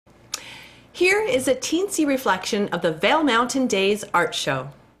Here is a teensy reflection of the Valemountain Days Art Show.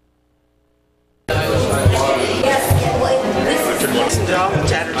 Yeah,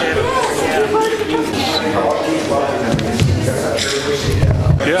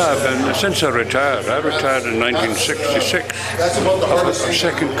 since I retired. I retired in 1966. That was my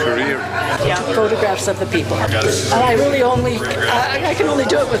second career. Yeah, photographs of the people. And I really only, I can only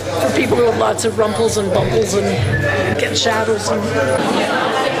do it for people who have lots of rumples and bumples and get shadows.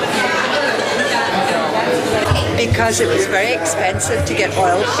 Because it was very expensive to get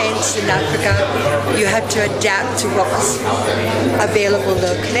oil paints in Africa, you had to adapt to what was available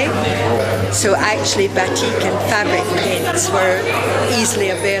locally. So actually batik and fabric paints were easily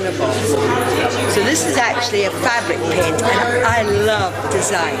available. So this is actually a fabric paint, and I love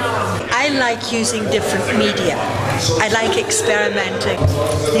design. I like using different media. I like experimenting.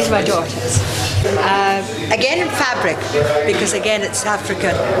 These are my daughters. Again in fabric, because again it's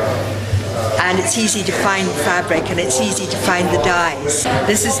African. And it's easy to find fabric, and it's easy to find the dyes.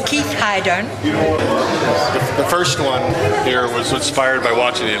 This is Keith Hydern. The first one here was inspired by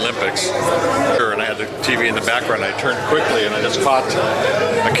watching the Olympics. And I had the TV in the background. I turned quickly, and I just caught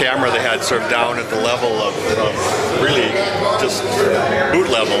a camera they had sort of down at the level of really just boot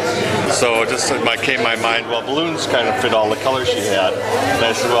level. So it just came to my mind, well, balloons kind of fit all the colors she had. And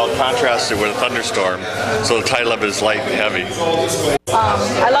I said, well, contrast it with a thunderstorm. So the title of it is Light and Heavy.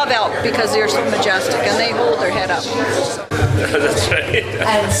 I love elk because they're so majestic and they hold their head up. That's right.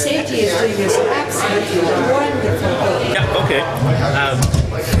 And Sadie is doing this absolutely wonderful. Yeah, okay.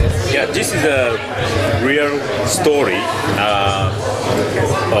 Yeah, this is a real story of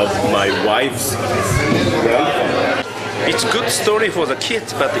my wife's grandfather. It's good story for the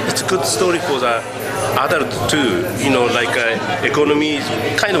kids, but it's good story for the adult too. You know, like economy is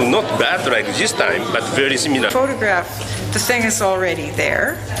kind of not bad like this time, but very similar. Photograph, the thing is already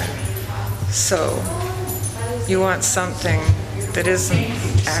there, so you want something that isn't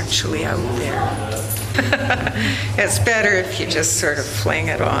actually out there. It's better if you just sort of fling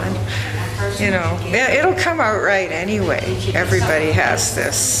it on. You know, it'll come out right anyway. Everybody has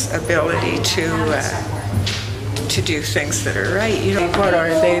this ability to do things that are right. You know, what are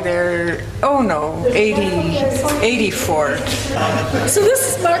they? They're, oh no, 84. So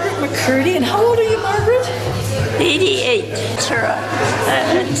this is Margaret McCurdy, and how old are you, Margaret? 88.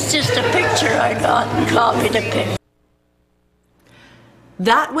 It's just a picture I got and copied a picture.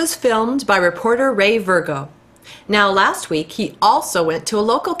 That was filmed by reporter Ray VIRGOE. Now last week he also went to a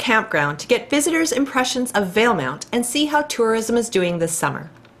local campground to get visitors' impressions of Valemount and see how tourism is doing this summer.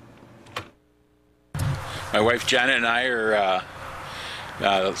 My wife Janet and I are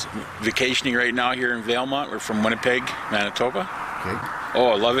vacationing right now here in Valemount. We're from Winnipeg, Manitoba. Okay. Oh,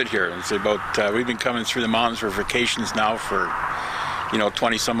 I love it here. It's about we've been coming through the mountains for vacations now for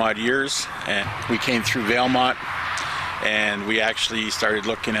 20 some odd years, and we came through Valemount and we actually started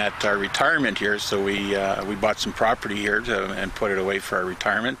looking at our retirement here. So we bought some property here and put it away for our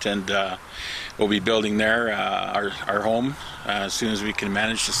retirement, and we'll be building there our home as soon as we can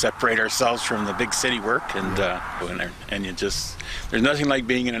manage to separate ourselves from the big city work. And you just, there's nothing like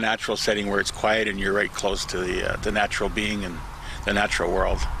being in a natural setting where it's quiet and you're right close to the natural being and the natural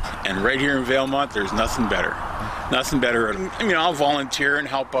world. And right here in Valemount, there's nothing better. Nothing better. I mean, I'll volunteer and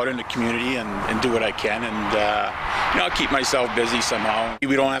help out in the community and do what I can, and I'll keep myself busy somehow.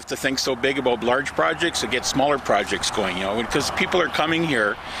 We don't have to think so big about large projects, to get smaller projects going, because people are coming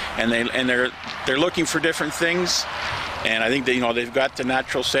here and they're looking for different things. And I think that, they've got the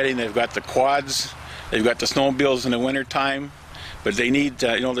natural setting, they've got the quads, they've got the snowmobiles in the wintertime, but they need,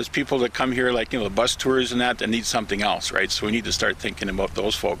 there's people that come here like, the bus tours and that need something else, right? So we need to start thinking about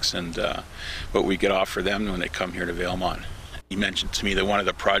those folks and what we could offer them when they come here to Valemount. He mentioned to me that one of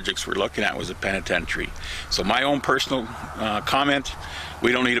the projects we're looking at was a penitentiary. So my own personal comment,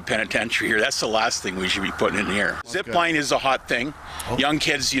 we don't need a penitentiary here. That's the last thing we should be putting in here. Zip line is a hot thing. Oh. Young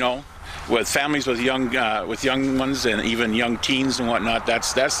kids, with families with young ones and even young teens and whatnot,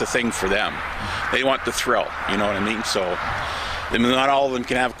 that's the thing for them. They want the thrill, you know what I mean? So not all of them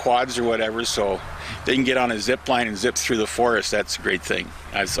can have quads or whatever, so they can get on a zip line and zip through the forest. That's a great thing.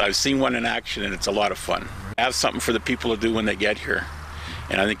 I've seen one in action, and it's a lot of fun. Have something for the people to do when they get here,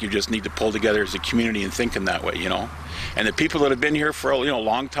 and I think you just need to pull together as a community and think in that way, And the people that have been here for a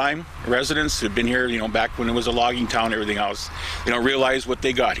long time, residents who've been here, back when it was a logging town and everything else, they don't realize what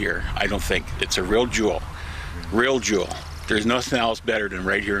they got here. I don't think it's a real jewel, real jewel. There's nothing else better than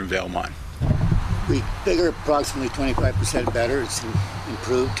right here in Valemount. We figure approximately 25% better. It's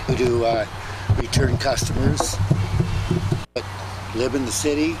improved. We do return customers that live in the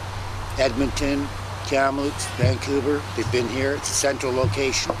city, Edmonton, Kamloops, Vancouver. They've been here. It's a central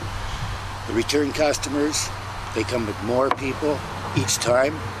location. The return customers, they come with more people each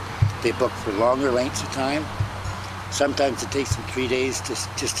time. They book for longer lengths of time. Sometimes it takes them 3 days just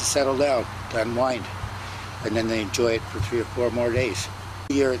to settle down, to unwind. And then they enjoy it for 3 or 4 more days.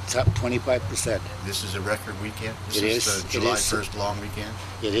 A year it's up 25%. This is a record weekend? It is. The July 1st long weekend?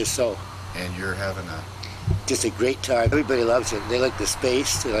 It is so. And you're having just a great time. Everybody loves it. They like the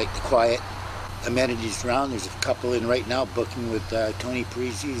space, they like the quiet amenities around. There's a couple in right now booking with Tony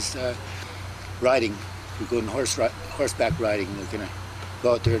Parisi's riding. We're going horseback riding. They're going to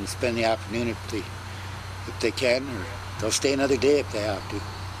go out there and spend the afternoon if they can, or they'll stay another day if they have to.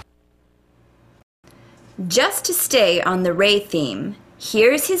 Just to stay on the Ray theme,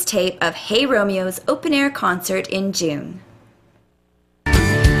 here's his tape of Hey Romeo's open-air concert in June.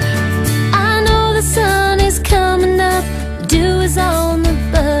 I know the sun is coming up, the dew is on the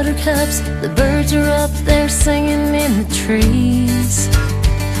buttercups, the birds are up there singing in the trees.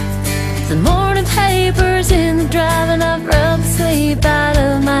 The morning paper's in the driving, I've rubbed the sleep out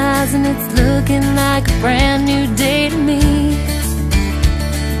of my eyes, and it's looking like a brand new day to me.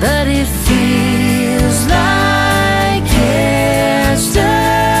 But it feels like yesterday,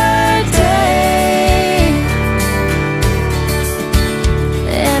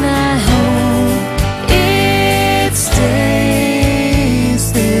 and I hope it stays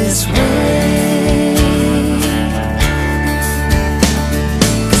this way.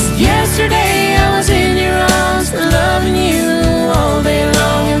 'Cause yesterday I was in your arms, loving you all day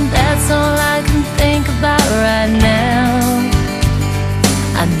long, and that's all I can think about right now.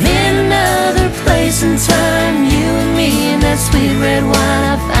 I'm in another place and time, you and me and that sweet red wine.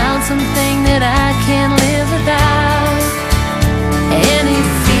 I found something that I can't live without, and it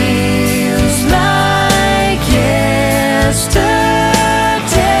feels like yesterday,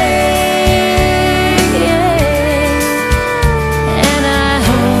 and I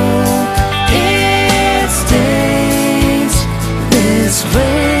hope it stays this way.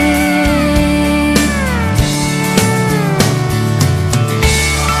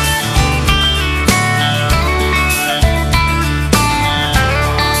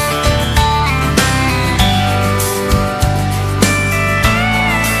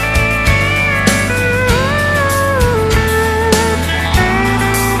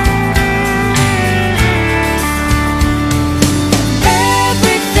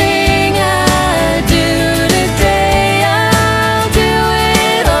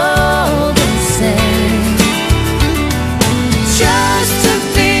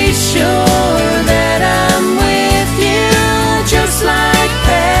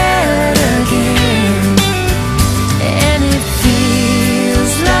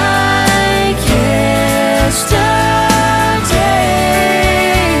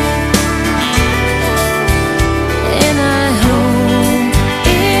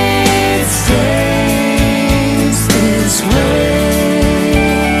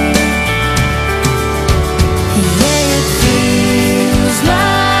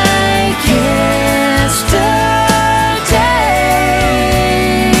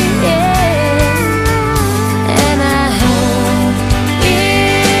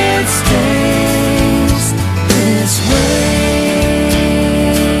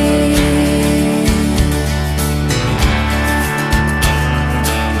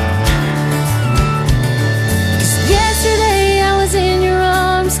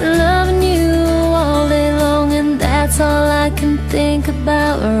 Think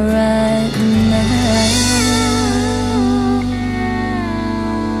about right now.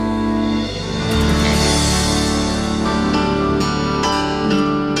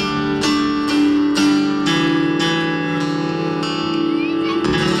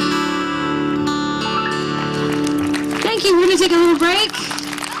 Thank you. We're going to take a little break.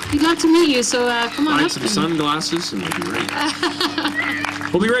 We'd love to meet you, so come on Buy up. some sunglasses and we'll be right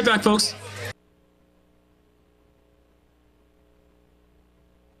back. We'll be right back, folks.